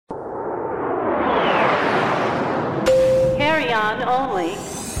On Only.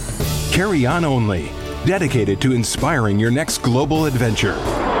 Carry On Only, dedicated to inspiring your next global adventure.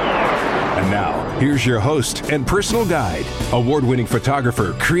 And now, here's your host and personal guide, award-winning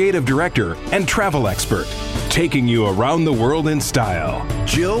photographer, creative director, and travel expert, taking you around the world in style,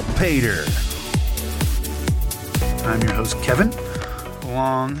 Jill Pater. I'm your host, Kevin,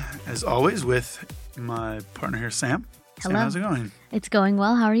 along, as always, with my partner here, Sam. Hello. Sam, how's it going? It's going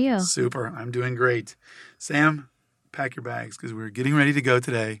well. How are you? Super. I'm doing great. Sam, pack your bags because we're getting ready to go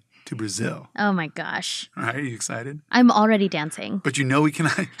today to Brazil. Oh my gosh. All right, are you excited? I'm already dancing. But you know we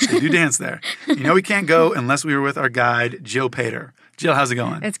cannot, they do dance there. You know we can't go unless we were with our guide, Jill Pater. Jill, how's it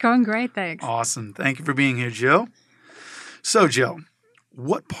going? It's going great, thanks. Awesome. Thank you for being here, Jill. So, Jill,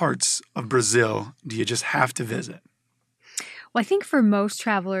 what parts of Brazil do you just have to visit? Well, I think for most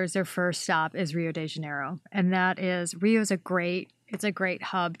travelers, their first stop is Rio de Janeiro. And that is, Rio's a great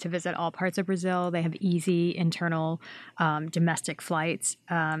hub to visit all parts of Brazil. They have easy internal domestic flights,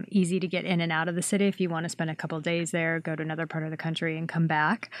 easy to get in and out of the city if you want to spend a couple of days there, go to another part of the country and come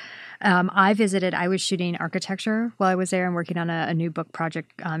back. I was shooting architecture while I was there and working on a new book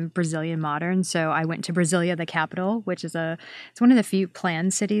project on Brazilian modern. So I went to Brasilia, the capital, which is it's one of the few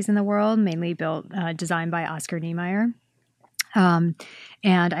planned cities in the world, mainly designed by Oscar Niemeyer.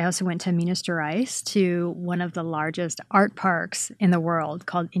 And I also went to Minas Gerais, to one of the largest art parks in the world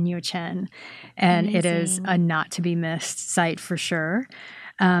called Inhotim. And Amazing. It is a not to be missed site for sure.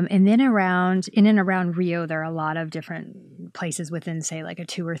 And then in and around Rio, there are a lot of different places within, say, like a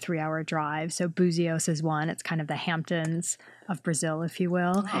 2 or 3 hour drive. So Búzios is one. It's kind of the Hamptons of Brazil, if you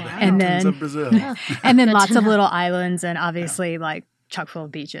will. Oh, the Hamptons of Brazil. And then lots of little islands and obviously like chock full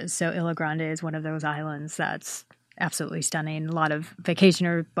of beaches. So Ilha Grande is one of those islands that's absolutely stunning. A lot of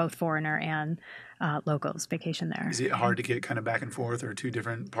vacationers, both foreigner and locals, vacation there. Is it hard to get kind of back and forth or two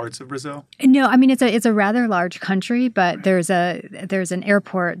different parts of Brazil? No, I mean it's a rather large country, but there's an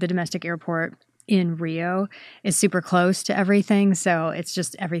airport, the domestic airport in Rio is super close to everything, so it's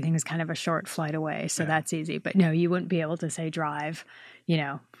just everything is kind of a short flight away, so that's easy. But no, you wouldn't be able to say drive,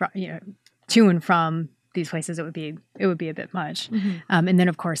 to and from these places. It would be a bit much. Mm-hmm. And then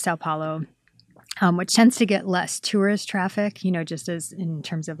of course Sao Paulo. Which tends to get less tourist traffic, just as in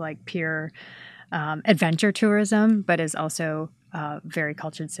terms of like pure adventure tourism, but is also a very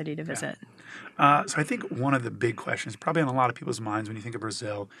cultured city to visit. So I think one of the big questions, probably on a lot of people's minds when you think of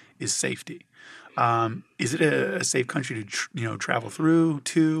Brazil, is safety. Is it a safe country to travel through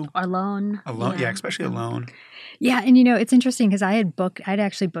to? Alone, yeah, especially alone. Yeah, and it's interesting because I'd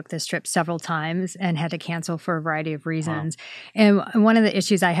actually booked this trip several times and had to cancel for a variety of reasons. Wow. And one of the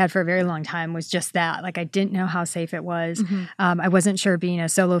issues I had for a very long time was just that, like I didn't know how safe it was. Mm-hmm. I wasn't sure being a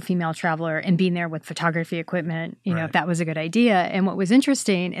solo female traveler and being there with photography equipment, if that was a good idea. And what was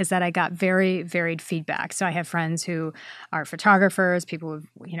interesting is that I got very varied feedback. So I have friends who are photographers, people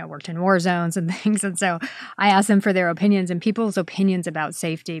who've worked in war zones and things, and so I asked them for their opinions, and people's opinions about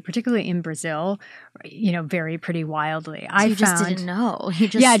safety, particularly in Brazil, vary pretty wildly. So just didn't know.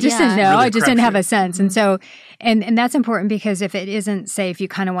 I just didn't know. Really I just didn't have a sense. Mm-hmm. And so, and that's important because if it isn't safe, you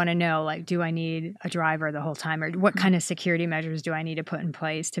kind of want to know, like, do I need a driver the whole time, or what kind of security measures do I need to put in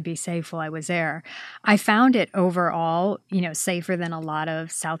place to be safe while I was there? I found it overall, safer than a lot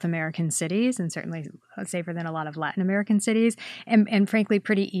of South American cities, and certainly safer than a lot of Latin American cities, and frankly,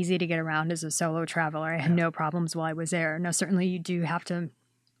 pretty easy to get around as a solo traveler. I had no problems while I was there. Now, certainly you do have to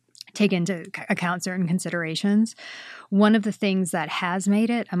take into account certain considerations. One of the things that has made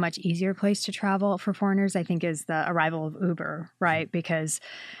it a much easier place to travel for foreigners, I think, is the arrival of Uber, right? Because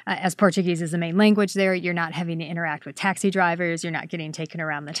as Portuguese is the main language there, you're not having to interact with taxi drivers. You're not getting taken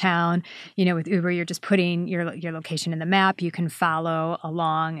around the town. With Uber, you're just putting your location in the map. You can follow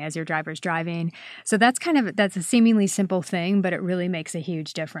along as your driver's driving. So that's a seemingly simple thing, but it really makes a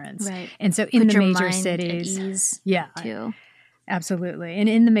huge difference. Right. And so in the major cities, too. Absolutely. And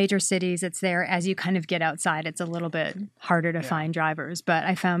in the major cities, it's there. As you kind of get outside, it's a little bit harder to find drivers. But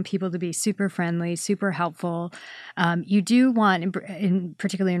I found people to be super friendly, super helpful. You do want,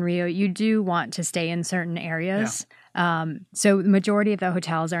 particularly in Rio, you do want to stay in certain areas. Yeah. So the majority of the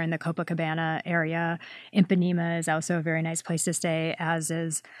hotels are in the Copacabana area. Ipanema is also a very nice place to stay, as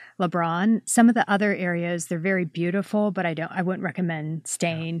is Leblon. Some of the other areas, they're very beautiful, but I wouldn't recommend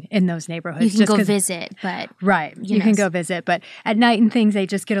staying in those neighborhoods. You can go visit, but... Right. You can go visit, but at night and things, they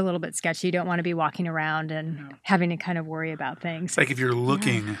just get a little bit sketchy. You don't want to be walking around and having to kind of worry about things. It's like if you're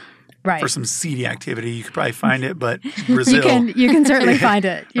looking Right. for some seedy activity, you could probably find it. But Brazil, you can certainly find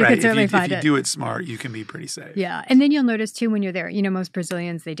it. You right, can certainly find if you it. do it smart, you can be pretty safe. Yeah. And then you'll notice too when you're there, most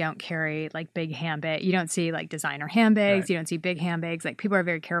Brazilians, they don't carry like big handbags. You don't see like designer handbags. Right. You don't see big handbags. Like people are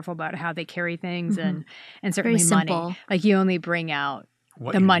very careful about how they carry things and Very certainly simple. money. Like you only bring out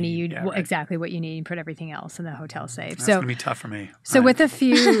What the you money need. Yeah, right. exactly what you need and put everything else in the hotel safe. That's So going to be tough for me. so Right. with a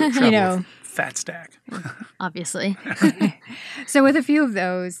few, Travel with fat stack. Obviously. so with a few of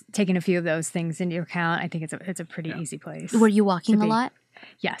those, taking a few of those things into account, I think it's a pretty easy place. Were you walking To a be. lot?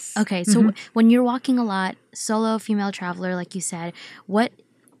 Yes. Okay, so when you're walking a lot, solo female traveler, like you said, what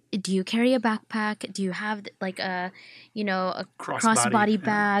do you carry a backpack? Do you have like a crossbody yeah.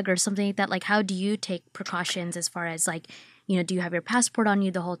 bag or something like that? Like, how do you take precautions as far as like, do you have your passport on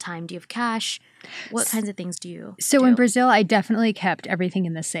you the whole time? Do you have cash? What kinds of things do you So do? in Brazil, I definitely kept everything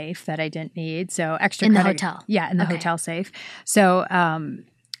in the safe that I didn't need. So extra In the credit- hotel? Yeah, in the Okay. hotel safe. So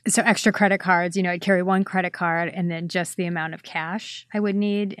so extra credit cards, I'd carry one credit card and then just the amount of cash I would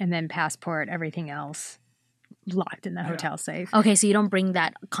need, and then passport, everything else locked in the hotel safe. Okay, so you don't bring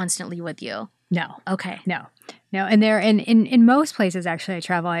that constantly with you. No. Okay. No. And there in most places actually I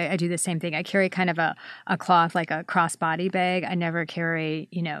travel, I do the same thing. I carry kind of a cloth, like a crossbody bag. I never carry,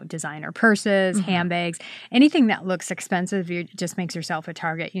 designer purses, handbags, anything that looks expensive. You just makes yourself a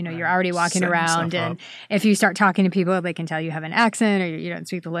target. You're already walking Setting around, yourself and up. if you start talking to people, they can tell you have an accent or you don't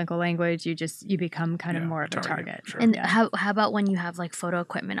speak the local language. You become kind of Yeah, more of a target, target. sure. And how about when you have like photo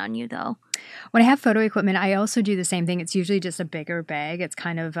equipment on you though? When I have photo equipment, I also do the same thing. It's usually just a bigger bag. It's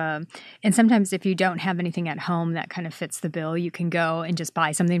kind of, and sometimes if you don't have anything at home that kind of fits the bill, you can go and just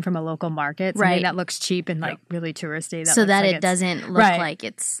buy something from a local market, something Right. that looks cheap and like really touristy. So looks that like it it's- doesn't look right. like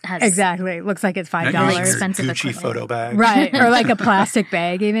has Exactly. It looks like it's Not $5. using Really your expensive Gucci equipment. photo bag. Right. Or like a plastic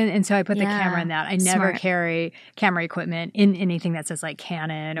bag even. And so I put the Yeah. camera in that. I never Smart. carry camera equipment in anything that says like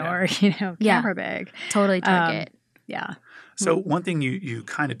Canon or, Yeah. camera bag. totally target. Yeah. So one thing you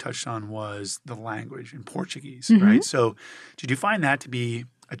kind of touched on was the language in Portuguese, Mm-hmm. right? So did you find that to be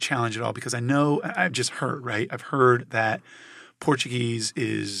a challenge at all? Because I know I've just heard, right? I've heard that Portuguese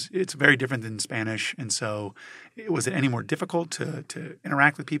it's very different than Spanish. And so was it any more difficult to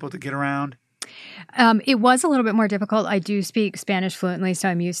interact with people, to get around? It was a little bit more difficult. I do speak Spanish fluently, so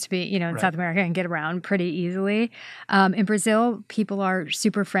I'm used to be, in Right. South America and get around pretty easily. In Brazil, people are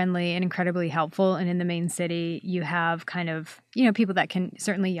super friendly and incredibly helpful. And in the main city, you have kind of, people that can,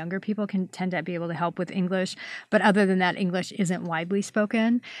 certainly younger people can tend to be able to help with English. But other than that, English isn't widely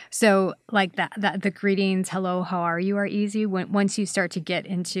spoken. So like that the greetings, hello, how are you, are easy. Once you start to get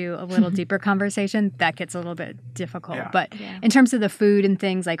into a little deeper conversation, that gets a little bit difficult. Yeah. But in terms of the food and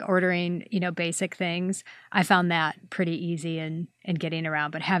things like ordering, basic things, I found that pretty easy in getting around.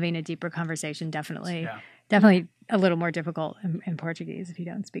 But having a deeper conversation, definitely a little more difficult in Portuguese if you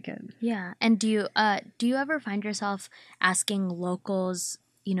don't speak it. Yeah. And do you ever find yourself asking locals,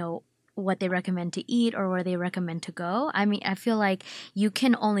 what they recommend to eat or where they recommend to go? I mean, I feel like you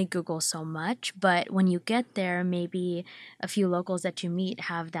can only Google so much, but when you get there, maybe a few locals that you meet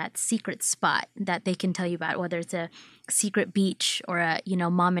have that secret spot that they can tell you about, whether it's a secret beach or a,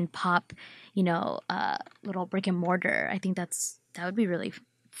 mom and pop, little brick and mortar. I think that would be really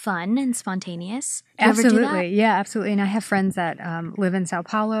fun and spontaneous. Do you ever do that? Absolutely. Yeah, absolutely. And I have friends that live in Sao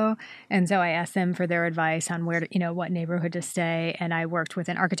Paulo. And so I asked them for their advice on where to, what neighborhood to stay. And I worked with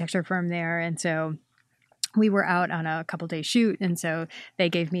an architecture firm there. And so we were out on a couple day shoot. And so they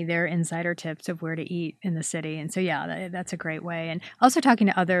gave me their insider tips of where to eat in the city. And so, yeah, that's a great way. And also talking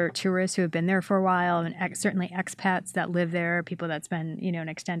to other tourists who have been there for a while and certainly expats that live there, people that spend, an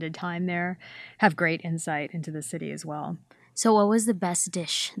extended time there, have great insight into the city as well. So what was the best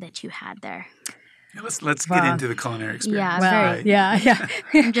dish that you had there? Yeah, let's get into the culinary experience. Yeah, Well, very. yeah.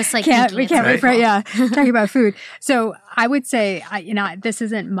 I'm just like we thinking can't it's wait right. for talking about food. So I would say, this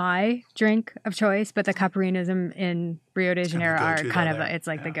isn't my drink of choice, but the caipirinhas in Rio de Janeiro the are go-to kind though of there. it's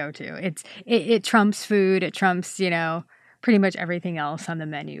like the go-to. It trumps food. It trumps pretty much everything else on the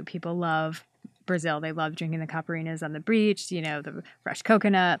menu. People love Brazil. They love drinking the caipirinhas on the beach, the fresh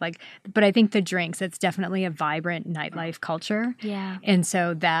coconut, but I think the drinks, it's definitely a vibrant nightlife culture. Yeah. And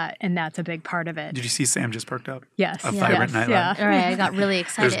so that's a big part of it. Did you see Sam just perked up? Yes. A yes, vibrant nightlife. yeah. All right, I got really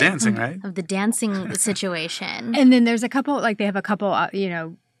excited. There's dancing, right? Of the dancing situation. And then there's a couple, they have a couple,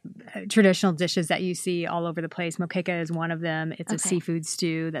 traditional dishes that you see all over the place. Moqueca is one of them. It's a Okay. seafood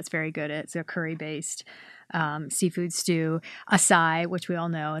stew that's very good. It's a curry-based seafood stew, acai, which we all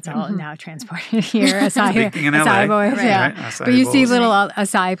know it's all now transported here. Acai, Big thing in LA. acai boys, Right, yeah. right. Acai But you see bowls. little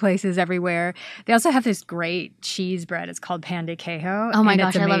acai places everywhere. They also have this great cheese bread. It's called pan de quejo. Oh my and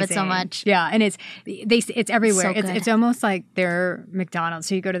it's gosh, I love it so amazing. much. Yeah, and it's everywhere. So good. It's almost like they're McDonald's.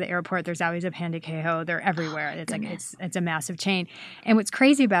 So you go to the airport, there's always a pan de quejo. They're everywhere. It's like goodness. it's a massive chain. And what's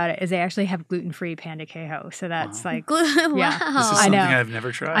crazy about it is they actually have gluten-free pan de quejo. So that's like wow. yeah. This is I something know. I've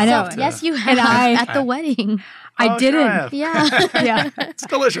never tried. I know. I'll have to- Yes, you And have at the wedding. I Oh, sure didn't. have. Yeah. Yeah. It's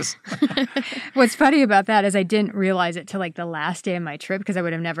delicious. What's funny about that is I didn't realize it till like the last day of my trip because I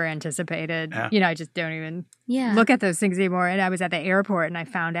would have never anticipated. Yeah. I just don't even Yeah. look at those things anymore. And I was at the airport and I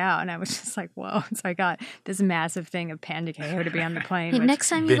found out, and I was just like, "Whoa!" So I got this massive thing of pan de quejo to be on the plane. Hey, which next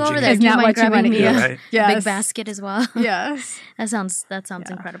time you go Binging. over there, is do you not mind what you grabbing want to me eat. Yeah, a right. Yes. big basket as well? Yes. That sounds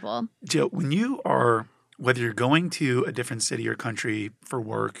incredible. Jill, when you are, whether you're going to a different city or country for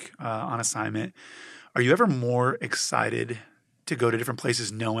work, on assignment, are you ever more excited to go to different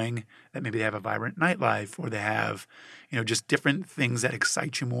places knowing that maybe they have a vibrant nightlife or they have, just different things that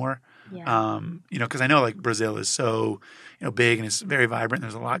excite you more? Yeah. Because I know like Brazil is so, big and it's very vibrant.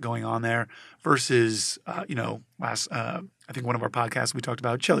 There's a lot going on there versus, I think one of our podcasts, we talked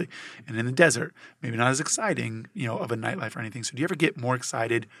about Chile and in the desert, maybe not as exciting, of a nightlife or anything. So do you ever get more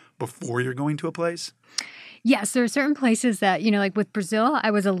excited before you're going to a place? Yes, there are certain places that, like with Brazil, I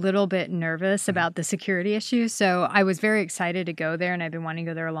was a little bit nervous about the security issues. So I was very excited to go there, and I've been wanting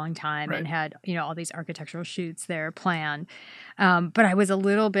to go there a long time and had, all these architectural shoots there planned. But I was a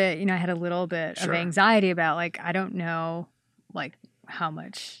little bit, I had a little bit of Sure. anxiety about like, I don't know, like how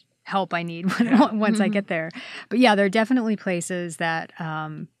much help I need once I get there. But yeah, there are definitely places that,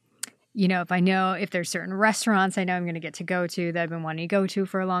 if there's certain restaurants I know I'm going to get to go to that I've been wanting to go to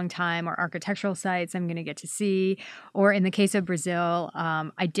for a long time, or architectural sites I'm going to get to see, or in the case of Brazil,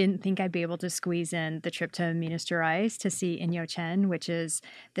 I didn't think I'd be able to squeeze in the trip to Minas Gerais to see Inhochen, which is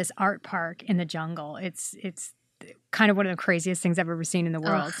this art park in the jungle. It's kind of one of the craziest things I've ever seen in the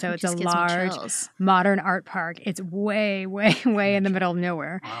world. Ugh, So it it's a just gives me large, chills. modern art park. It's way, way, way in the middle of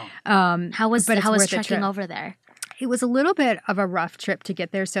nowhere. Wow. How was but it's worth the trekking trip. over there? It was a little bit of a rough trip to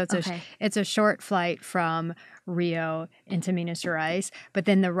get there. So Okay. it's a short flight from Rio into Minas Gerais, but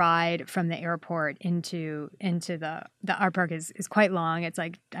then the ride from the airport into the art park is quite long. It's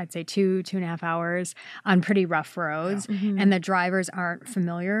like, I'd say 2.5 hours on pretty rough roads. And the drivers aren't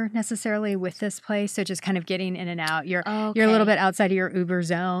familiar necessarily with this place. So just kind of getting in and out. You're a little bit outside of your Uber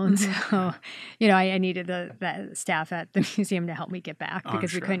zone. So, I needed the staff at the museum to help me get back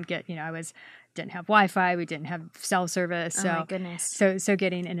because we sure. couldn't get, didn't have Wi-Fi. We didn't have cell service. Oh So, my goodness. so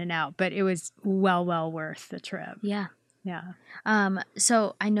getting in and out, but it was well worth the trip. Yeah. Yeah.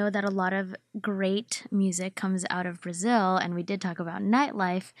 So I know that a lot of great music comes out of Brazil, and we did talk about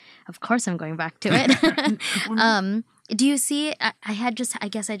nightlife. Of course, I'm going back to it. Do you see? I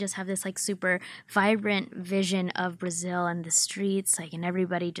guess I just have this like super vibrant vision of Brazil and the streets, like, and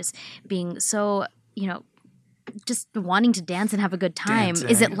everybody just being so, just wanting to dance and have a good time. Is it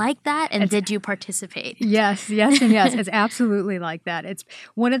Dancing. like that? And did you participate? Yes, and yes. It's absolutely like that. It's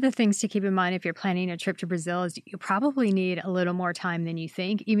one of the things to keep in mind if you're planning a trip to Brazil is you probably need a little more time than you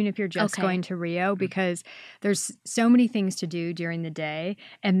think, even if you're just Okay. going to Rio, because there's so many things to do during the day.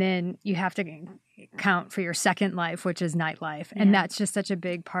 And then you have to count for your second life, which is nightlife. And that's just such a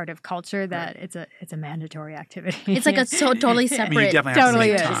big part of culture that it's a mandatory activity. It's like a totally I separate. mean, you definitely have Totally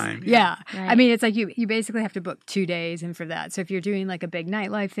to is. make time. Yeah. Right. I mean, it's like you basically have to book 2 days in for that. So if you're doing like a big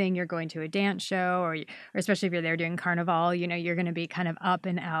nightlife thing, you're going to a dance show, or especially if you're there doing carnival, you're going to be kind of up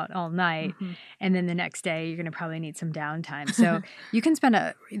and out all night. And then the next day, you're going to probably need some downtime. So you can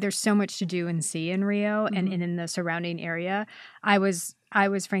spend there's so much to do and see in Rio and in the surrounding area. I was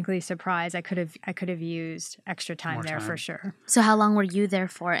frankly surprised. I could have used extra time More there time. for sure. So how long were you there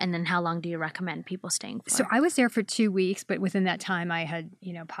for? And then how long do you recommend people staying for? So I was there for 2 weeks, but within that time I had,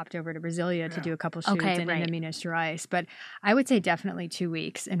 popped over to Brasilia to do a couple shoots Okay, and right. into Minas Gerais. But I would say definitely 2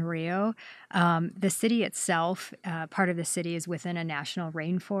 weeks in Rio. The city itself, part of the city is within a national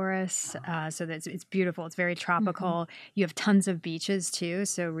rainforest. So that's it's beautiful. It's very tropical. You have tons of beaches too.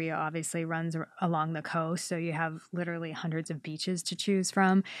 So Rio obviously runs along the coast. So you have literally hundreds of beaches to choose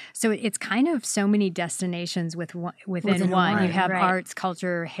from. So it's kind of so many destinations within one. one, You have right. arts,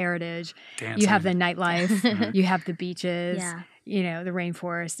 culture, heritage. Dancing. You have the nightlife. You have the beaches. Yeah. The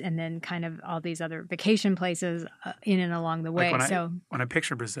rainforest, and then kind of all these other vacation places in and along the way. Like So when I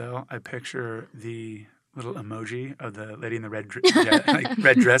picture Brazil, I picture the little emoji of the lady in the red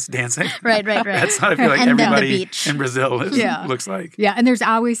red dress dancing. Right. That's what I feel like And then the everybody beach. in Brazil Yeah. looks like. Yeah, and there's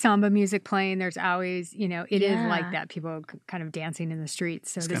always samba music playing. There's always, it is Yeah. like that. People kind of dancing in the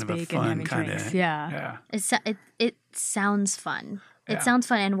streets, so It's to kind of a speak, fun and having drinks. Yeah. It sounds fun. Yeah. It sounds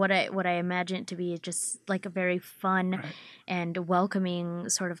fun, and what I imagine it to be is just like a very fun Right. and welcoming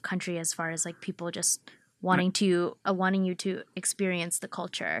sort of country as far as like people just wanting you to experience the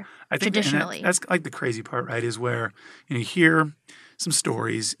culture I think traditionally. that's like the crazy part, right? Is where you hear some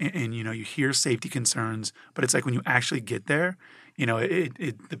stories and you hear safety concerns, but it's like when you actually get there,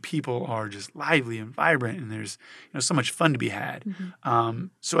 the people are just lively and vibrant, and there's so much fun to be had.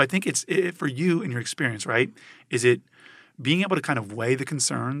 So I think it's for you and your experience, right? Is it being able to kind of weigh the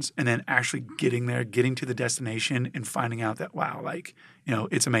concerns and then actually getting there, getting to the destination, and finding out that wow,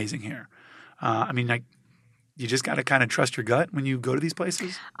 it's amazing here. You just got to kind of trust your gut when you go to these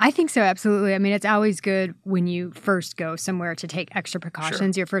places. I think so, absolutely. I mean, it's always good when you first go somewhere to take extra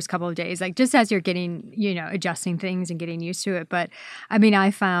precautions your first couple of days, like just as you're getting, adjusting things and getting used to it. But I mean,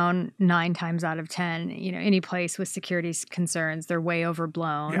 I found 9 times out of 10, any place with security concerns, they're way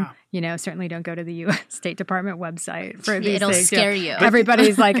overblown. Yeah. Certainly don't go to the U.S. State Department website for these It'll things. scare you.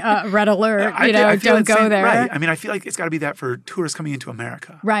 Everybody's like, red alert, I feel don't the go same- there. Right. I mean, I feel like it's got to be that for tourists coming into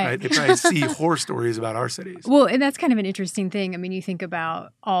America. Right. They probably see horror stories about our cities. Well, and that's kind of an interesting thing. I mean, you think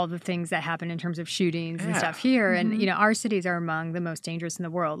about all the things that happen in terms of shootings and Yeah. stuff here, and our cities are among the most dangerous in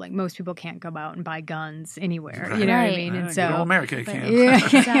the world. Like most people can't go out and buy guns anywhere. Right. You know what I Right. mean? And Good old so, America can. yeah,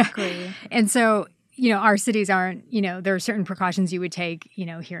 Exactly. and so. Our cities aren't, there are certain precautions you would take,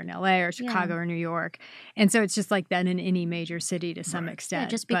 here in LA or Chicago or New York. And so it's just like that in any major city to some extent. Yeah,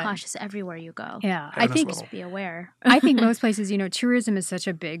 just be But, cautious everywhere you go. Yeah. Heaven I us think little. Be aware. I think most places, tourism is such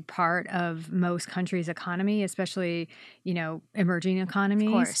a big part of most countries' economy, especially, emerging economies.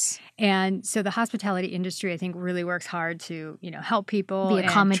 Of course. And so the hospitality industry, I think, really works hard to, help people. Be and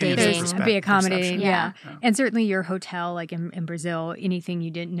accommodating. Be accommodating, Perception. yeah. Yeah. And certainly your hotel, like in Brazil, anything you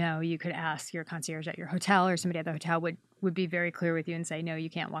didn't know, you could ask your concierge at your hotel, or somebody at the hotel would be very clear with you and say, no, you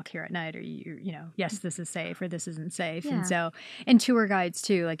can't walk here at night, or yes, this is safe, or this isn't safe. Yeah. And so, and tour guides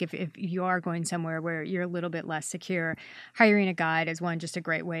too, like if you are going somewhere where you're a little bit less secure, hiring a guide is just a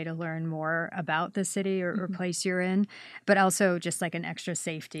great way to learn more about the city or place you're in, but also just like an extra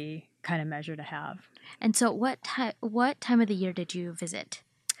safety kind of measure to have. And so what time of the year did you visit?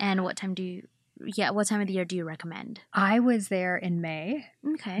 And what time of the year do you recommend? I was there in May,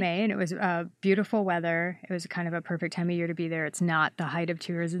 Okay. and it was beautiful weather. It was kind of a perfect time of year to be there. It's not the height of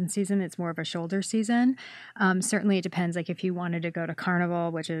tourism season. It's more of a shoulder season. Certainly it depends, like if you wanted to go to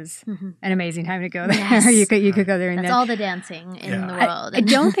Carnival, which is an amazing time to go there. Yes. you could go there. That's all the dancing in the world. I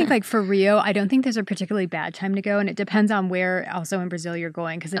don't think like for Rio, I don't think there's a particularly bad time to go. And it depends on where also in Brazil you're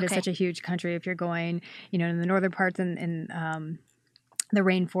going, because it is Okay. such a huge country. If you're going, in the northern parts in the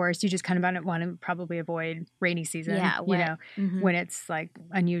rainforest, you just kind of want to probably avoid rainy season. Yeah, wet. When it's like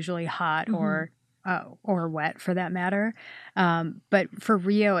unusually hot or wet for that matter. But for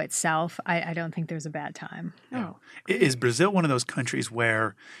Rio itself, I don't think there's a bad time. Oh. Is Brazil one of those countries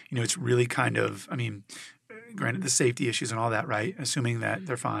where, it's really kind of, granted the safety issues and all that, right? Assuming that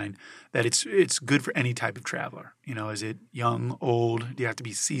they're fine, that it's good for any type of traveler. Is it young, old? Do you have to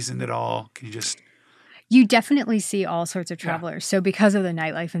be seasoned at all? Can you just... You definitely see all sorts of travelers. So because of the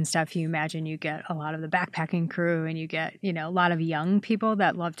nightlife and stuff, you imagine you get a lot of the backpacking crew, and you get, a lot of young people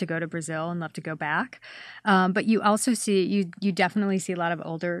that love to go to Brazil and love to go back. But you also see, you definitely see a lot of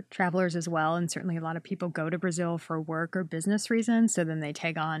older travelers as well. And certainly a lot of people go to Brazil for work or business reasons. So then they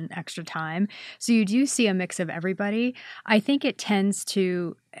take on extra time. So you do see a mix of everybody. I think it tends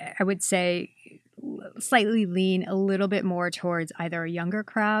to, I would say, slightly lean a little bit more towards either a younger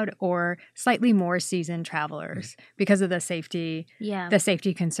crowd or slightly more seasoned travelers because of the safety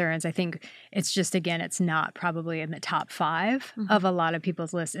concerns. I think it's just, again, it's not probably in the top 5 of a lot of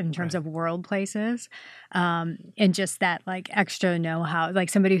people's lists in terms of world places. And just that like extra know-how,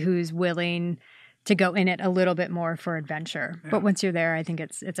 like somebody who's willing to go in it a little bit more for adventure. Yeah. But once you're there, I think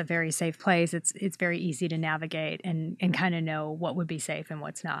it's a very safe place. It's very easy to navigate and kind of know what would be safe and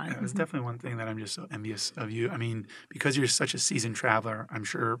what's not. Yeah, it's definitely one thing that I'm just so envious of you. Because you're such a seasoned traveler, I'm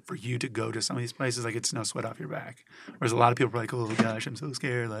sure for you to go to some of these places, like it's no sweat off your back. Whereas a lot of people are like, oh gosh, I'm so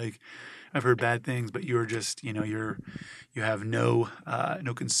scared. Like I've heard bad things, but you're just, you have no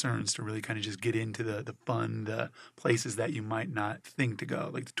concerns to really kind of just get into the fun, the places that you might not think to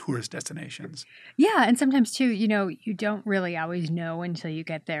go, like the tourist destinations. Yeah, and sometimes too, you don't really always know until you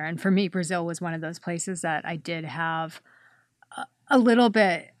get there. And for me, Brazil was one of those places that I did have a little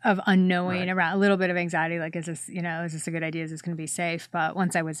bit of unknowing Right. around, a little bit of anxiety, like, is this a good idea? Is this going to be safe? But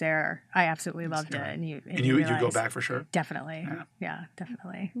once I was there, I absolutely loved it. And you you go realize- back for sure. Definitely. Yeah,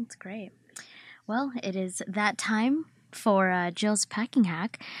 definitely. That's great. Well, it is that time for Jill's packing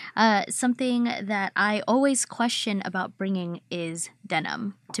hack. Something that I always question about bringing is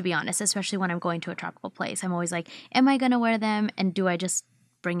denim, to be honest, especially when I'm going to a tropical place. I'm always like, am I going to wear them? And do I just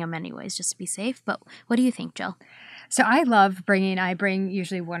bring them anyways just to be safe? But what do you think, Jill? So I bring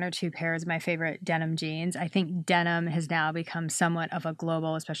usually 1 or 2 pairs of my favorite denim jeans. I think denim has now become somewhat of a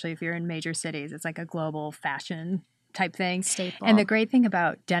global, especially if you're in major cities, it's like a global fashion type thing. Staple. And the great thing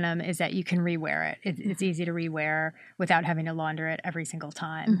about denim is that you can rewear it. It's easy to rewear without having to launder it every single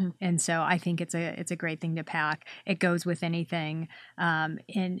time. And so I think it's a great thing to pack. It goes with anything.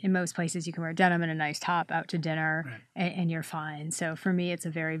 In most places you can wear denim and a nice top out to dinner and you're fine. So for me, it's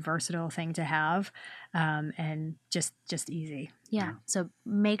a very versatile thing to have, and just easy. Yeah. So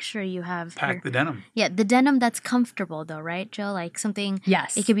make sure you have Pack the denim. Yeah, the denim that's comfortable though, right, Jill? Like something.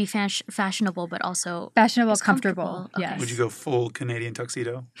 Yes. It could be fashionable, but also Fashionable, it's comfortable. Okay. Yes. Would you go full Canadian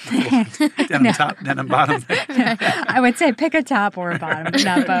tuxedo? Full denim top, denim bottom? I would say pick a top or a bottom,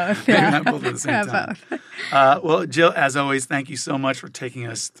 not both. Maybe Yeah. not both at the same Not time. both. Well, Jill, as always, thank you so much for taking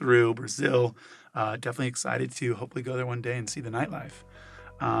us through Brazil. Definitely excited to hopefully go there one day and see the nightlife.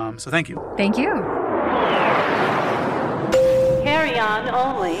 So thank you. Thank you. Carry on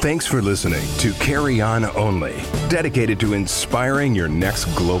only. Thanks for listening to Carry On Only, dedicated to inspiring your next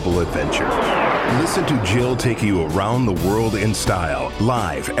global adventure. Listen to Jill take you around the world in style,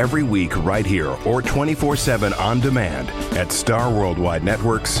 live every week right here or 24/7 on demand at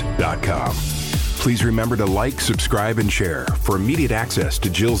starworldwidenetworks.com. Please remember to like, subscribe, and share. For immediate access to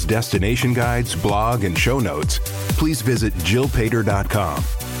Jill's destination guides, blog, and show notes, please visit jillpater.com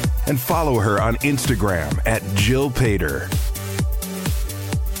and follow her on Instagram at Jill Pater.